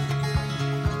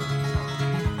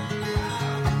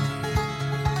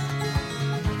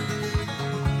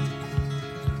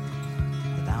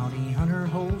 The bounty hunter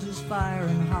holds his fire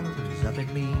and hollers up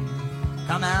at me.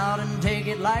 Come out and take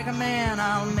it like a man,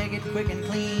 I'll make it quick and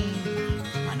clean.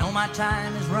 I know my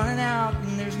time is running out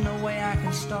and there's no way I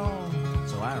can stall.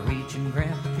 So I reach and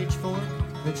grab the pitchfork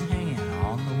that's hanging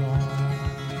on the wall.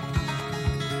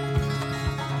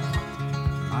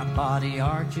 My body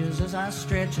arches as I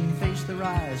stretch and face the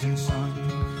rising sun,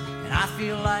 and I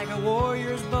feel like a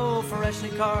warrior's bow freshly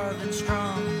carved and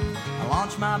strung. I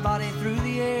launch my body through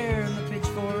the air and the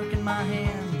pitchfork in my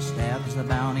hand stabs the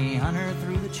bounty hunter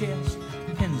through the chest,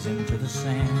 pins him to the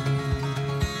sand.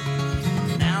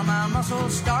 Now my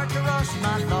muscles start to rush,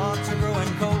 my thoughts are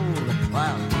growing cold,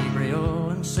 while Gabriel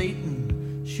and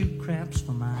Satan shoot craps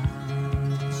for my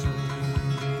soul.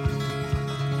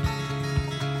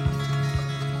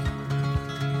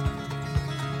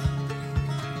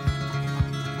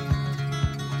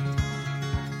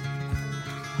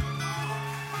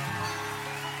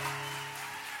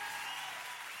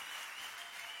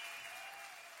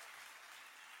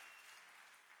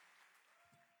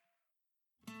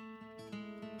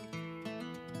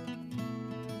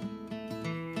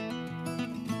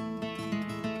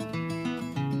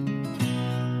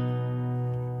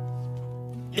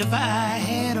 If I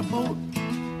had a boat,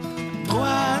 go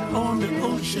out on the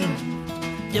ocean.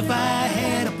 If I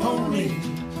had a pony,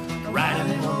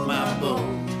 riding on my boat,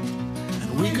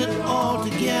 and we could all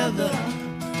together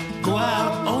go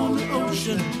out on the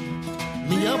ocean,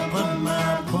 me up on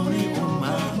my pony on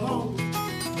my boat.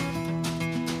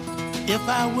 If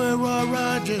I were Roy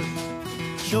Rogers,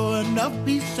 sure enough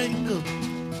be single,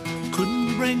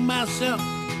 couldn't bring myself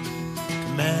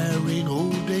to marry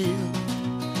old Dale.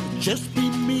 Just be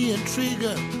me and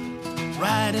Trigger,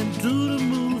 riding to the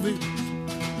movies,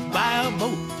 by a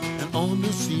boat and on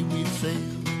the sea we sail.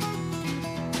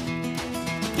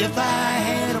 If I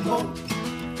had a boat,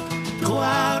 go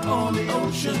out on the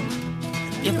ocean.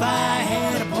 If I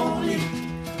had a pony,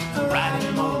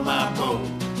 riding on my boat,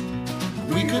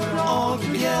 we could all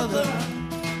together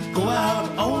go out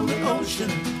on the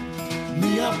ocean,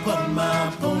 me up on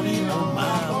my pony on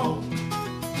my boat.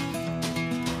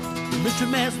 Mr.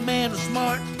 Masked Man was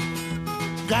smart,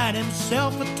 got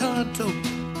himself a Tonto,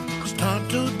 'cause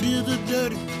Tonto did the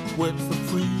dirty work for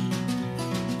free.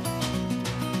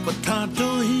 But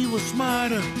Tonto, he was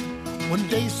smarter. One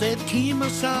day said,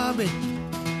 Kemosabe,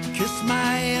 kiss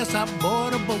my ass, I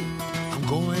bought a boat, I'm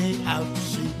going out to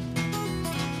sea.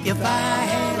 If I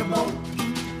had a boat,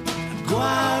 I'd go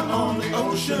out on the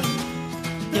ocean.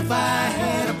 If I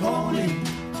had a pony,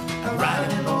 I'd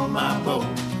ride it on my boat.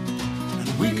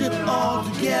 We could all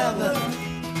together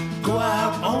go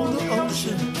out on the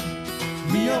ocean,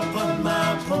 me up on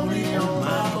my pony on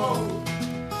my boat.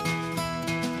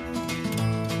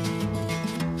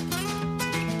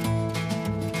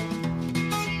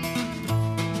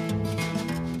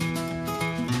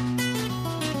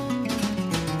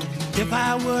 If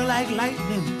I were like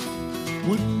lightning,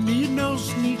 wouldn't need no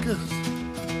sneakers,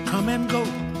 come and go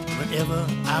whenever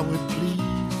I would please.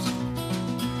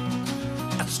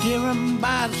 Scare 'em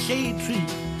by the shade tree,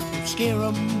 scare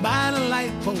 'em by the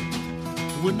light pole,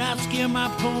 would not scare my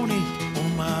pony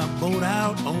on my boat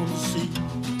out on the sea.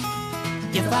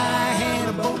 If I had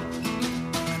a boat,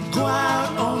 I'd go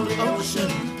out on the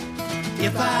ocean.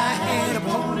 If I had a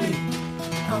pony,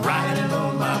 I'd ride it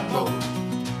on my boat,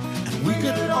 and we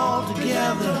could all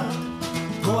together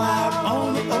go out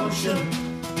on the ocean,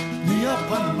 me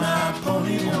up on my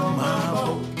pony on my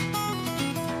boat.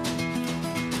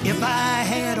 If I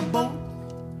had a boat,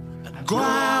 I'd go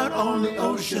out on the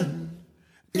ocean.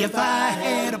 If I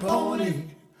had a pony,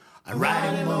 I'd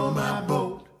ride him on my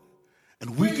boat,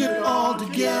 and we could all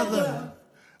together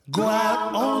go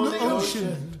out on the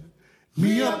ocean,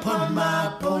 me up on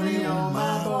my pony on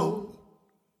my boat,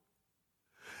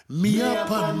 me up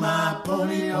on my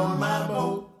pony on my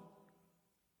boat,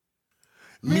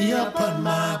 me up on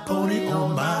my pony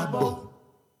on my boat.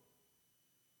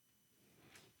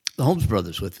 The Holmes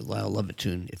Brothers with the Lyle Lovett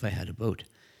tune, If I Had a Boat.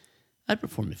 I'd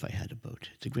perform If I Had a Boat.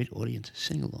 It's a great audience to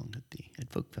sing along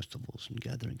at folk festivals and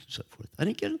gatherings and so forth. I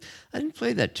didn't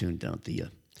play that tune down at the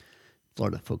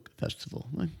Florida Folk Festival.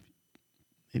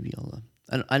 Maybe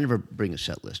I never bring a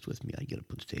set list with me. I get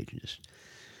up on stage and just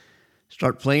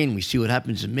start playing. We see what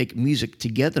happens and make music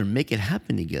together, make it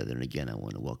happen together. And again, I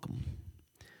want to welcome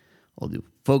all the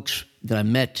folks that I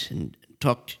met and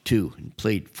talked to and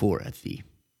played for at the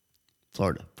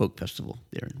Florida Folk Festival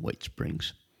there in White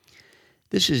Springs.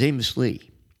 This is Amos Lee,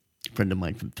 a friend of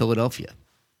mine from Philadelphia,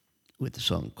 with a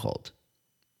song called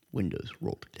Windows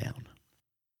Rolled Down.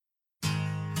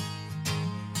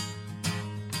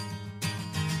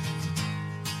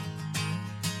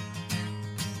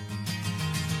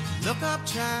 Look up,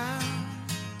 child,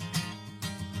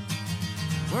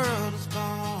 world is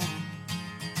gone.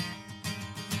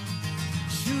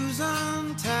 Shoes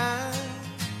untied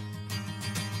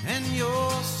and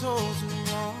your soul's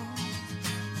warm.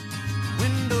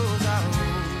 Windows are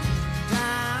rolled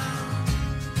down.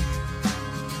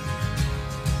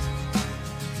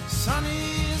 Sun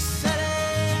is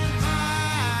setting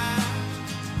high.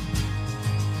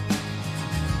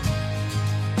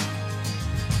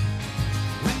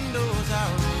 Windows are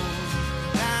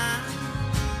rolled down.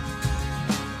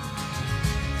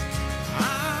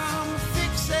 I'm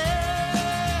fixing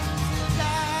to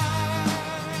die.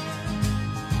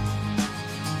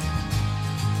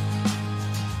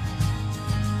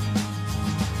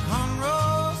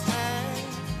 Cornrows have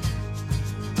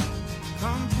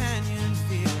companion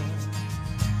fear.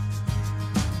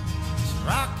 It's a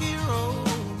rocky road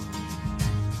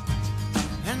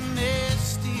and they're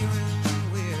steering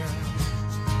wheel.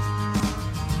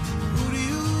 Who do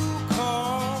you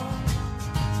call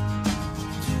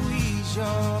to ease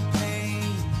your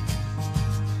pain?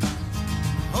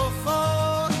 Hope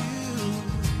for you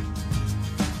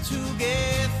to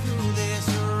get through this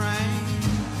rain.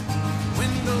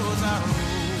 Windows are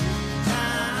rolled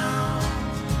down.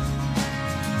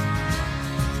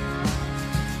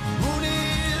 Moon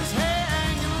is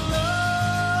hanging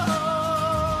low.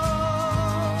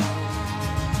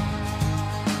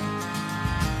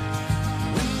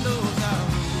 Windows are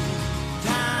rolled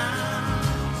down.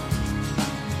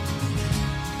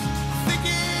 Think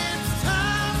it's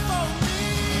time for me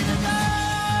to go.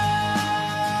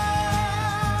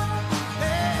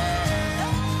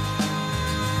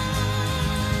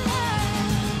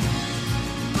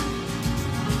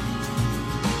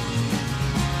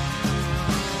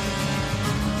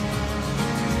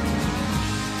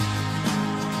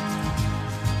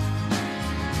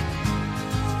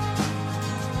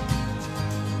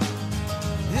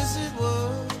 Is it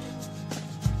what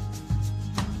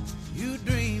you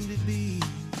dreamed it'd be?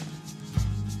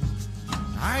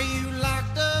 Are you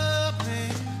locked up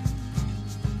in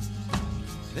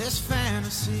this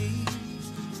fantasy?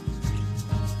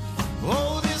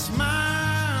 Oh, this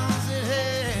miles it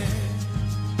had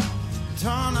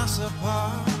torn us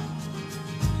apart.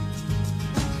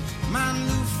 My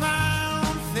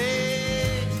newfound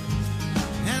faith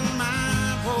and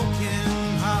my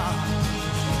broken heart.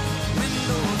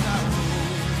 Windows are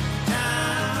rolled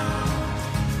down.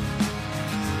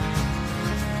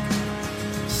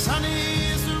 Sun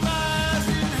is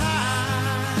rising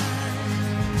high.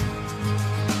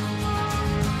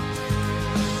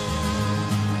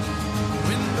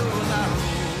 Windows are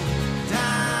rolled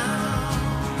down.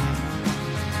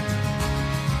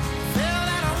 Feel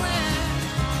that wind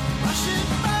rushing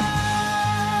by.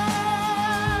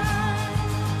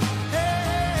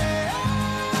 Hey.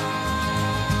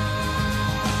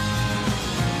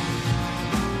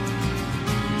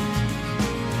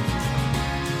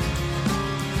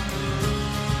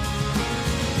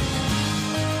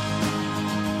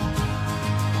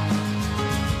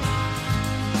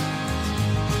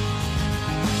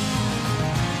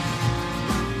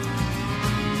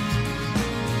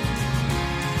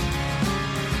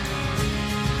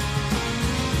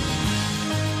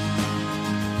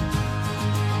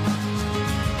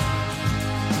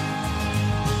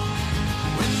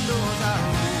 Windows are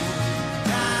rolled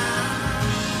down.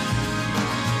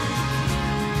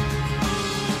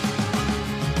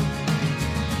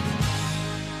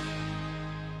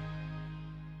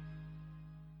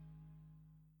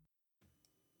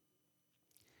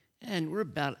 And we're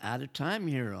about out of time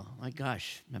here. Oh my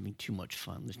gosh, I'm having too much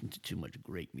fun listening to too much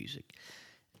great music.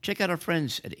 Check out our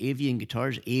friends at Avian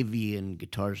Guitars,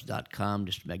 avianguitars.com.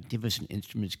 Just magnificent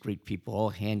instruments, great people,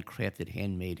 all handcrafted,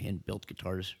 handmade, hand-built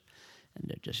guitars,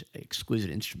 and just exquisite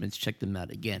instruments. Check them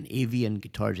out again. Avian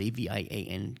Guitars,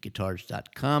 AVIAN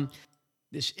Guitars.com.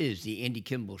 This is the Andy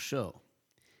Kimbel Show.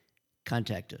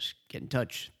 Contact us. Get in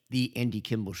touch.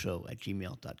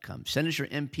 TheAndyKimbelShow@gmail.com. Send us your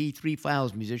MP3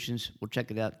 files, musicians. We'll check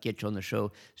it out, get you on the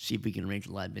show, see if we can arrange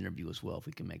a live interview as well, if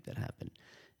we can make that happen.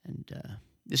 And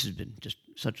this has been just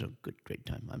such a great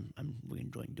time. I'm really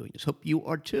enjoying doing this. Hope you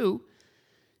are too.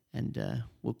 And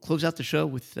we'll close out the show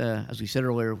with, as we said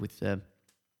earlier, with a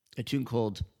tune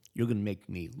called You're Gonna Make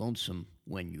Me Lonesome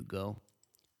When You Go.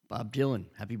 Bob Dylan.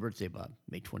 Happy birthday, Bob.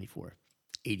 May 24,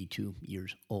 82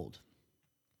 years old.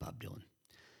 Bob Dylan.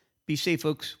 Be safe,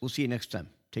 folks. We'll see you next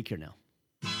time. Take care now.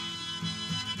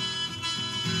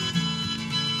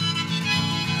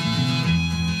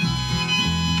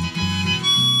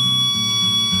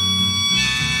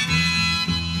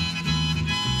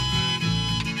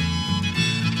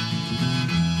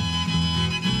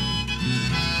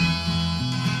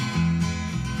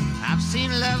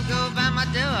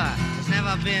 door has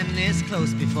never been this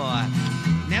close before.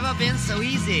 Never been so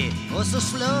easy or so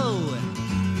slow.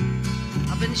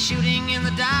 I've been shooting in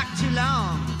the dark too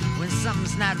long. When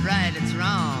something's not right, it's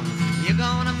wrong. You're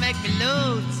gonna make me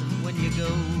lonesome when you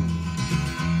go.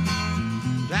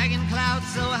 Dragging clouds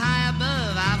so high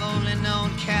above, I've only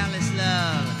known careless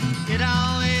love. It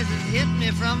always has hit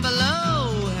me from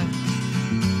below.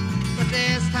 But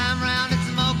this time round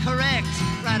it's more correct.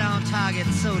 Right on target,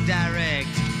 so direct.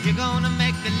 You're gonna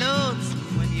make me lonesome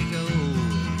when you go.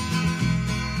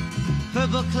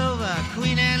 Purple clover,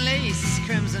 queen and lace,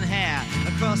 crimson hair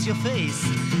across your face.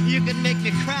 You could make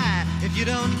me cry if you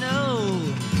don't know.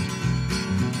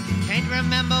 Can't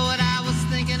remember what I was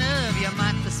thinking of. You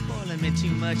might be spoiling me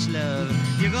too much, love.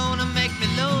 You're gonna make me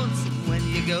lonesome when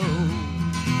you go.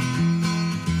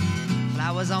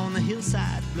 Flowers on the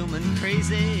hillside blooming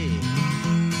crazy.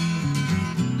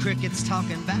 Crickets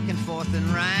talking back and forth in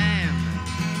rhyme.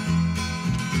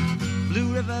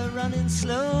 Blue river running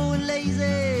slow and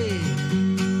lazy.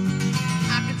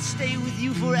 I could stay with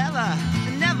you forever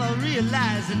and never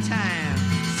realize the time.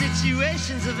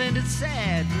 Situations have ended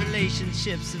sad,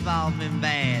 relationships have all been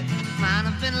bad. Mine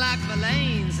have been like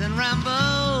Belay's and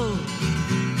Rambo.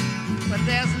 But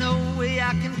there's no way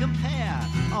I can compare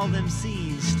all them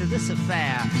scenes to this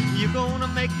affair. You're gonna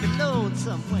make me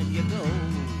lonesome when you go.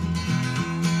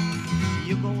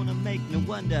 You're gonna make me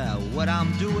wonder what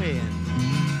I'm doing,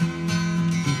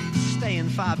 staying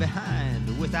far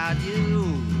behind without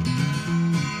you.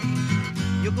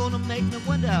 You're gonna make me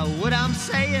wonder what I'm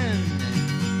saying.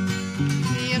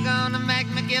 You're gonna make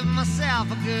me give myself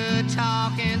a good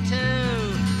talking to.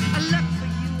 I look for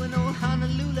you in old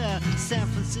Honolulu, San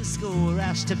Francisco or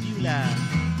Ashtabula.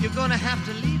 You're gonna have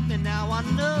to leave me now, I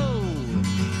know.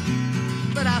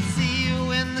 But I see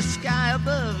you in the sky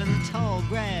above, in the tall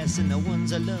grass and the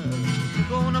ones I love. You're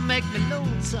gonna make me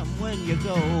lonesome when you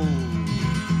go.